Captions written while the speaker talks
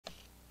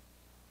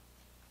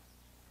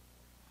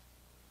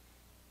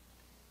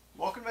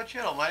my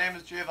channel. My name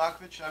is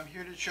Ivanković and I'm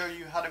here to show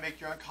you how to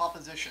make your own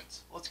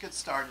compositions. Let's get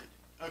started.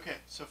 Okay,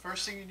 so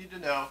first thing you need to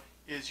know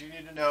is you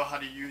need to know how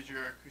to use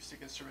your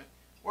acoustic instrument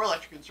or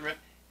electric instrument,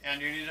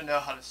 and you need to know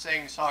how to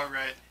sing,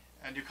 songwrite,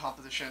 and do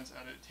compositions,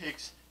 and it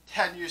takes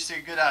 10 years to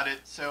get good at it.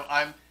 So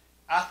I'm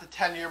at the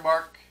 10-year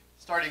mark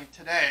starting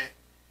today,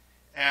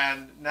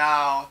 and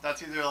now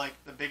that's either like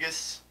the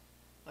biggest,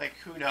 like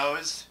who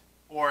knows,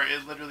 or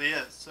it literally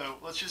is. So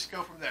let's just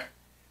go from there.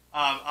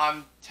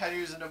 I'm 10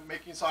 years into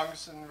making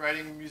songs and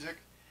writing music,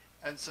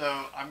 and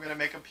so I'm going to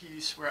make a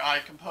piece where I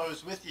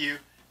compose with you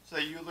so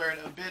that you learn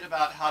a bit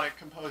about how to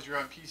compose your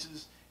own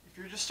pieces. If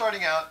you're just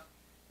starting out,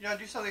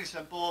 do something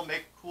simple,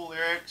 make cool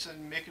lyrics,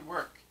 and make it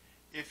work.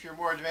 If you're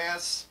more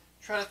advanced,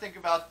 try to think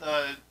about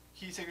the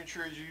key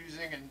signatures you're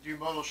using and do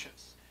modal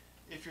shifts.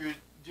 If you're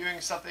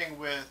doing something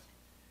with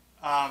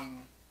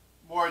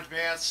more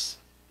advanced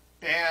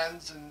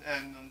bands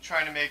and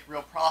trying to make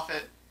real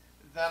profit,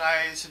 then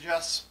I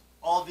suggest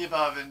all of the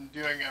above and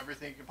doing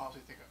everything you can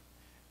possibly think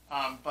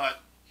of.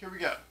 But here we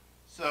go.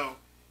 So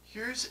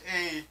here's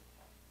a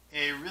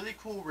really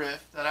cool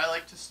riff that I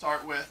like to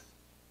start with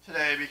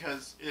today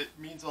because it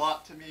means a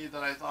lot to me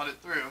that I thought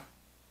it through.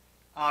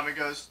 It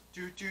goes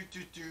do do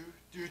do do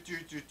do do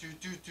do do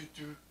do do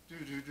do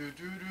do do do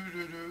do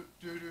do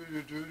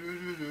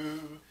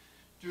do.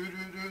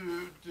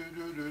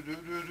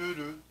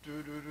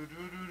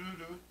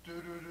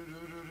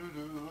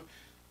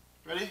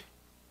 Ready?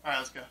 All right,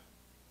 let's go.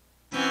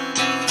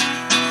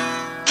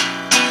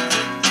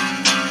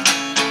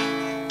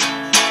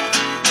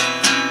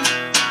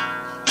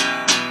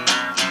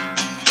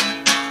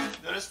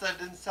 Notice that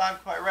didn't sound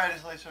quite right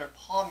until I started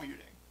palm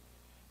muting.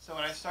 So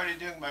when I started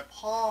doing my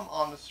palm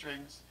on the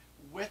strings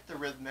with the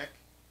rhythmic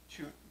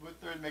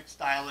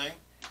styling,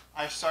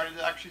 I started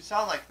to actually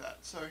sound like that.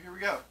 So here we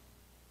go.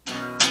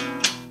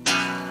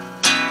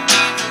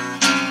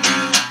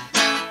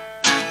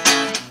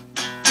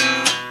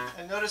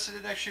 And notice it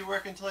didn't actually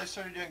work until I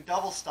started doing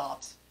double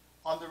stops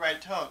on the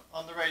right tone,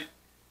 on the right,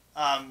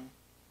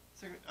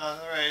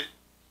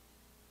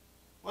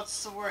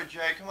 what's the word,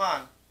 Jay? Come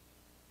on.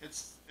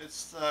 It's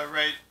the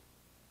right,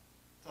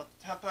 it's not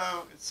the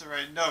tempo, it's the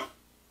right note.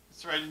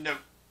 It's the right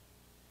note.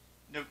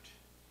 Note.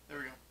 There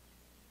we go.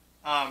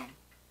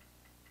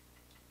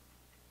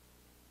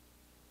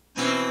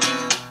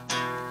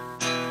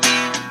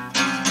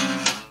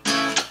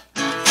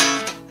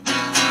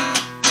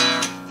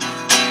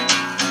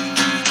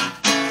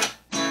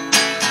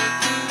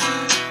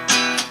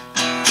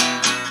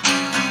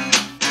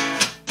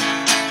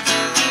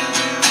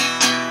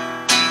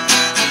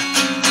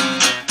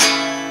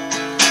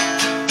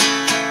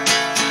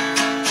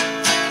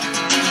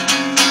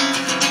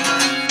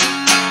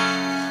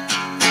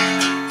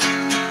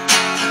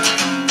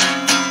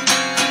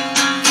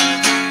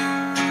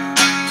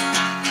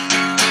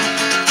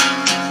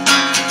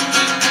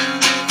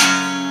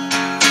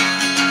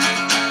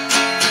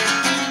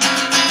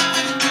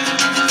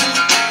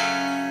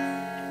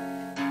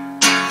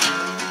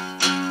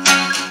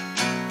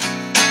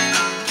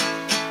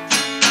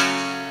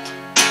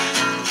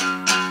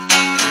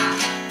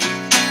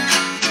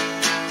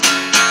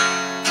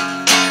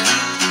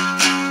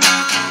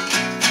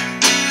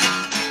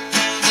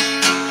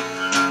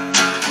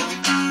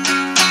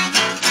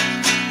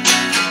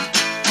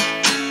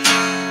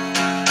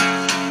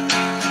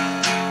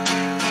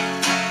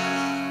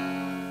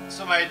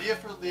 My idea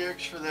for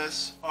lyrics for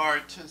this are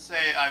to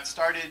say I've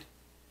started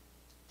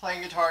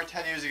playing guitar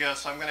 10 years ago,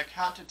 so I'm going to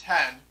count to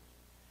 10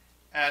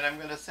 and I'm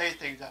going to say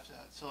things after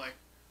that. So like,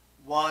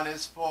 1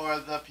 is for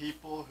the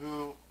people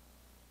who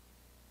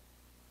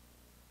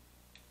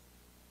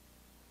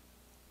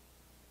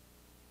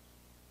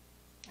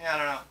I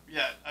don't know.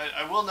 Yeah,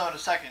 I will know in a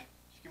second.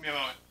 Just give me a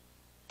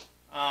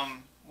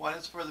moment. 1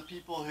 is for the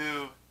people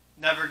who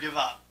never give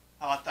up.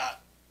 How about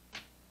that?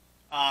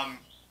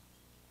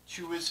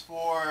 2 is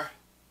for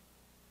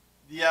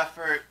the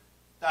effort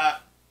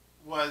that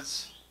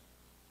was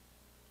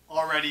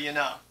already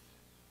enough.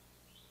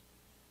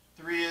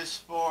 3 is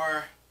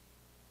for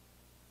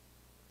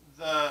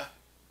the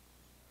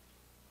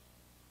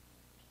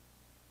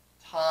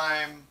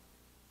times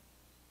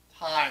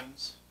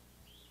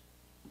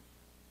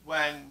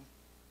when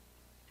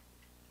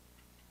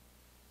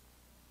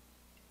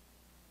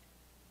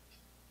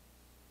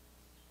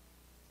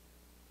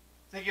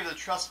think of the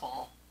trust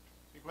fall.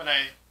 Like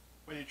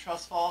when you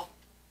trust fall.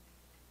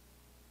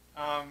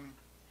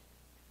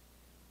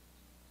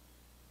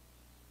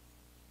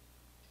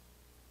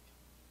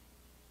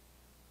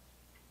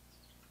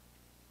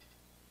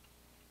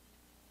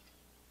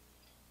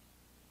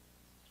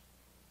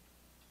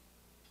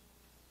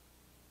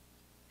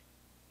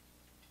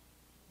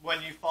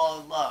 When you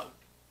fall in love.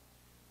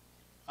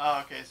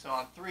 Oh, okay, so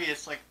on 3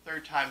 it's like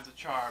 3rd time's the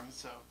charm,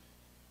 so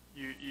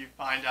you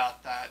find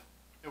out that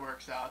it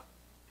works out.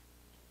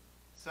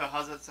 So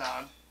how's that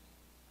sound?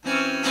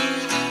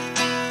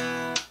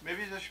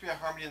 Maybe there should be a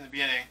harmony in the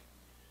beginning.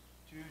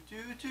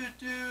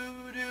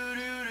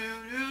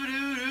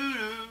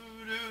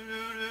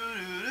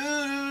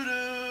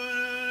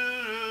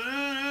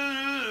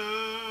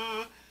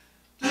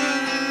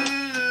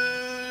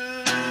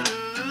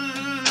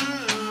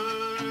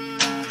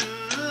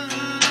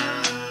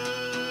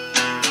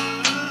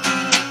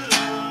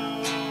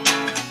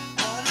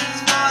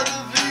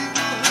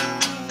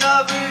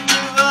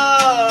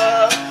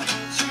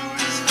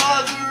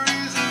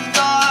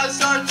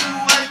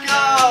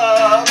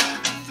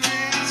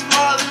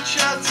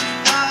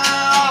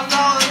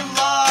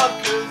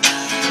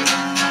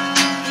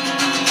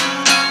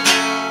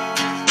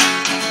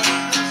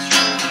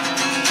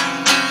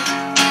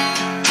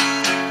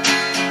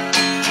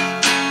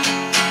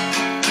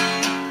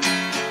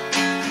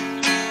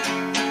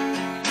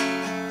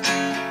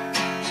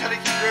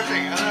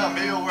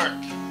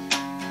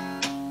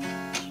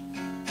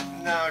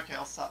 Okay,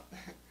 I'll stop.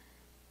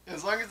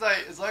 As long as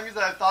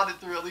I've thought it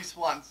through at least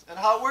once. And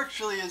how it works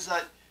really is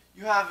that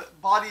you have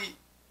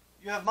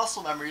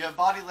muscle memory, you have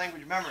body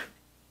language memory.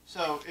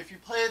 So if you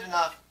play it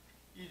enough,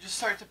 you just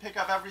start to pick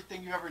up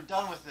everything you've ever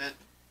done with it,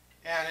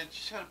 and it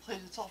just kind of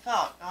plays itself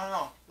out. I don't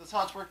know. That's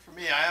how it's worked for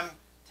me. I am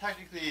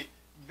technically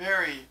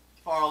very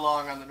far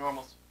along on the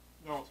normal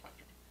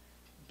spectrum.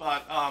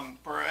 But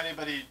for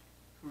anybody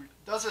who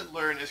doesn't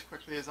learn as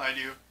quickly as I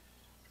do,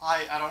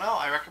 I don't know.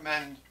 I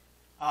recommend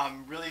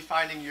really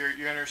finding your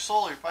inner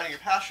soul, or finding your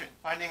passion,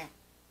 finding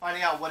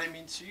out what it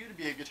means to you to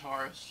be a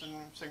guitarist and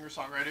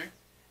singer-songwriter,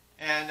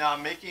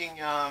 and making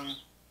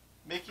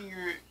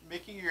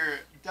your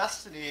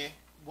destiny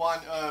one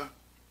of,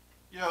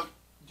 you know,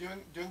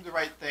 doing the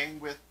right thing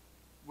with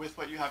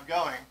what you have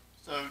going.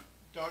 So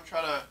don't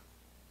try to.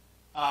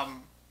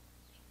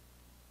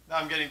 Now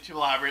I'm getting too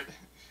elaborate.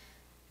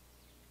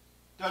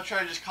 Don't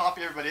try to just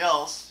copy everybody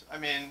else. I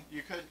mean,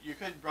 you could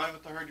run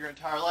with the herd your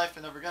entire life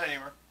and never get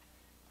anywhere.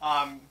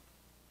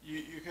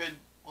 You could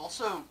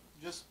also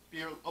just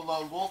be a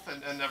lone wolf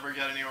and never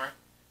get anywhere.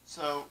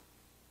 So,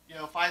 you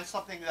know, find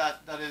something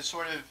that is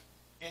sort of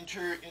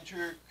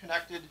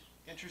interconnected,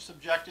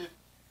 intersubjective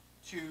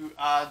to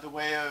the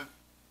way of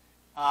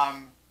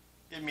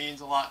it means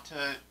a lot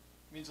to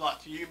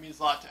you, means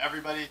a lot to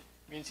everybody,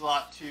 means a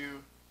lot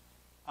to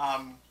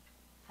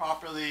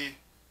properly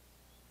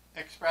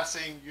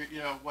expressing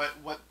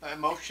what the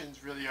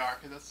emotions really are.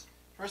 Because that's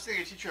the first thing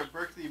I teach you at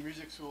Berkeley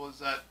Music School is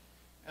that,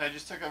 and I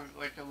just took a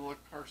little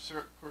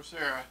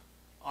Coursera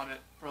on it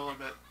for a little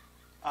bit,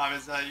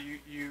 is that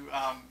you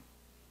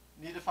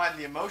need to find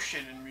the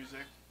emotion in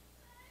music,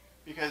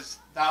 because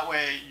that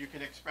way you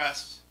can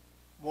express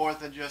more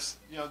than just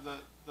the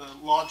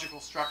logical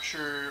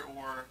structure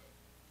or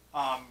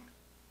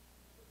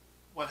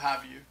what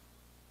have you.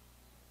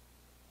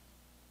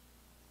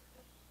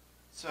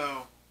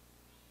 So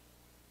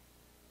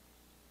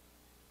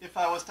if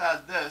I was to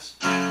add this,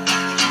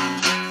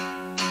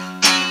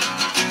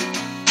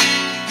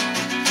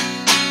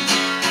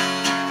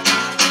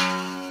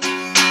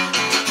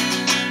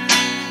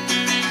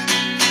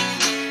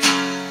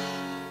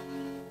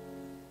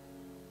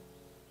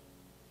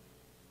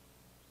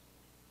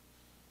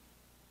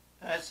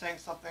 and I sang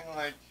something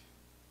like,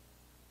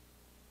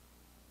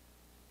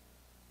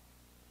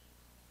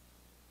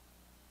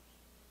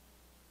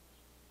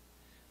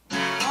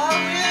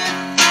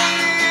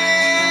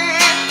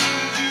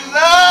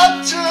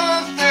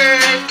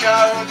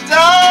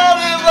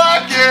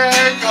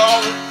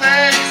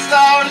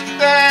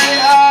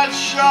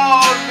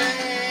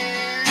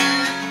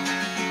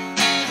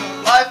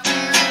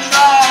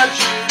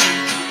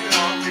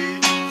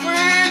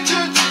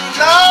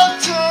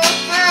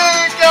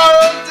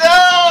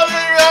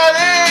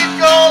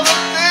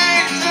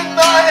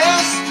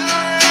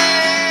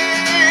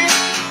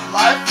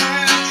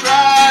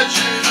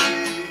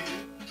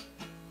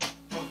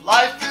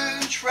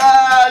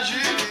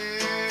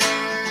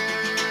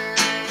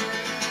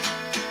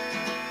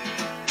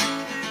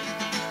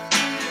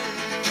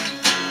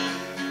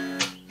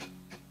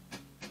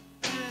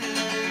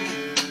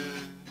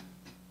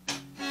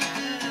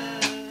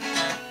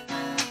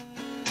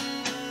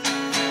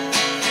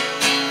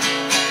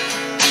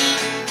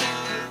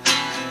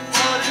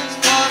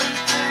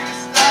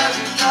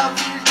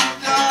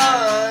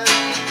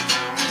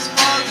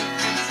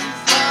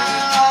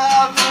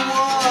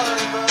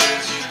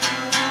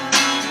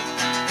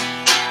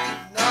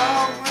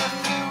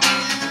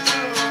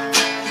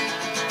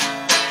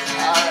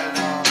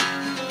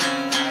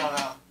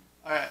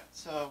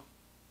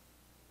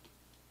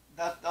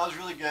 that was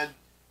really good.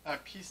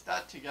 Piece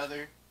that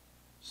together.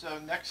 So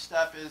next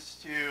step is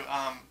to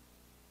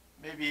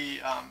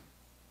maybe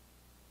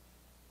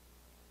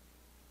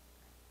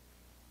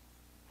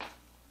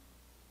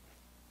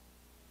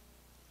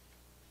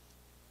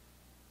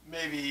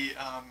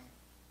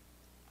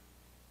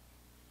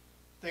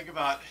think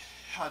about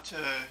how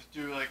to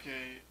do like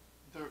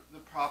the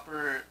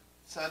proper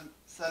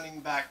sending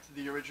back to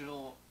the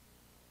original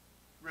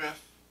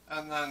riff,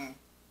 and then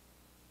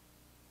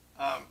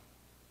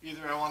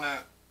either I want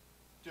to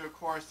do a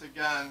chorus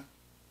again,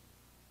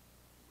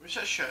 which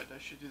I should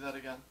do that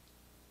again,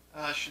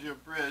 and I should do a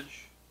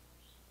bridge.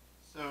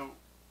 So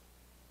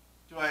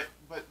do I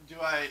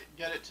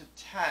get it to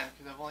 10,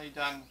 because I've only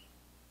done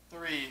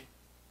 3,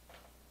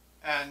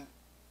 and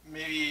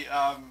maybe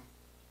I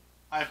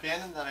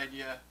abandoned that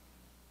idea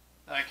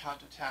that I count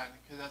to 10,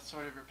 because that's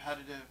sort of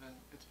repetitive and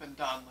it's been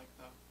done, like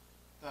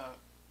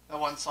the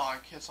one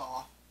song, Kiss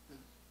Off, the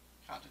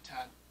count to 10.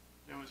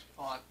 It was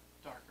a lot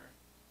darker.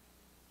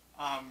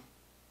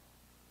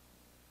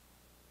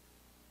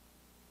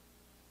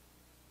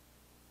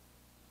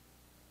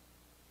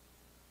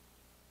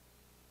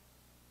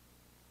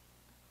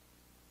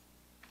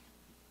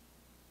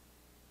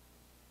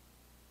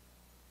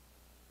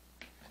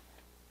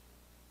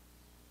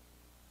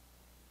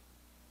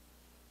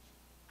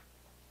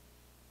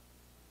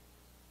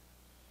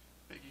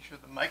 Making sure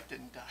the mic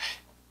didn't die.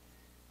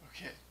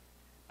 Okay.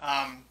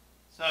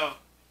 So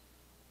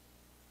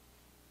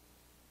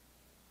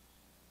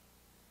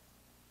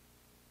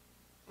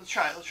Let's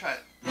try it. Let's try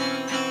it.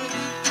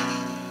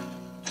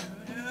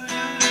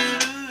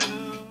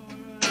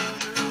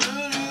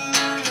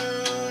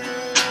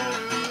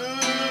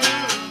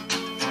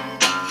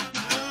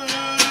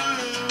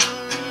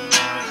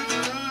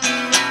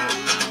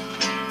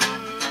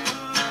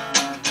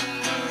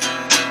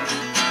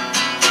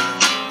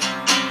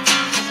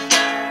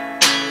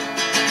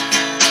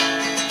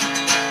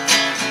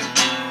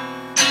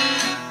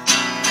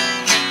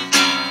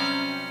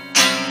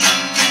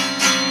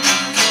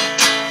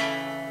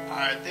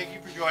 Thank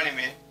you for joining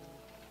me.